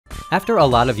After a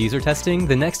lot of user testing,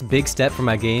 the next big step for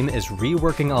my game is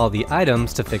reworking all the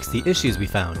items to fix the issues we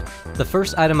found. The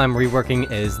first item I'm reworking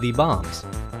is the bombs.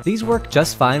 These work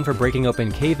just fine for breaking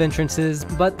open cave entrances,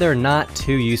 but they're not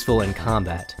too useful in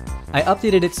combat. I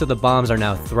updated it so the bombs are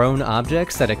now thrown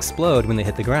objects that explode when they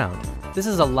hit the ground. This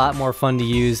is a lot more fun to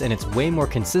use and it's way more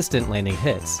consistent landing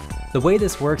hits. The way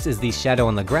this works is the shadow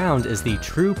on the ground is the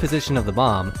true position of the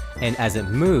bomb, and as it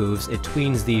moves, it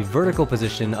tweens the vertical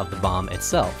position of the bomb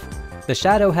itself. The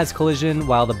shadow has collision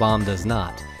while the bomb does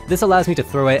not. This allows me to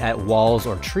throw it at walls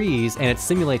or trees and it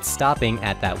simulates stopping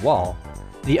at that wall.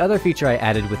 The other feature I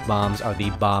added with bombs are the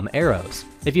bomb arrows.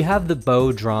 If you have the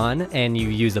bow drawn and you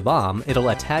use a bomb, it'll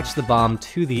attach the bomb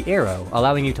to the arrow,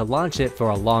 allowing you to launch it for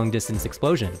a long distance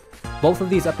explosion. Both of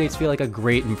these updates feel like a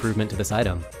great improvement to this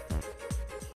item.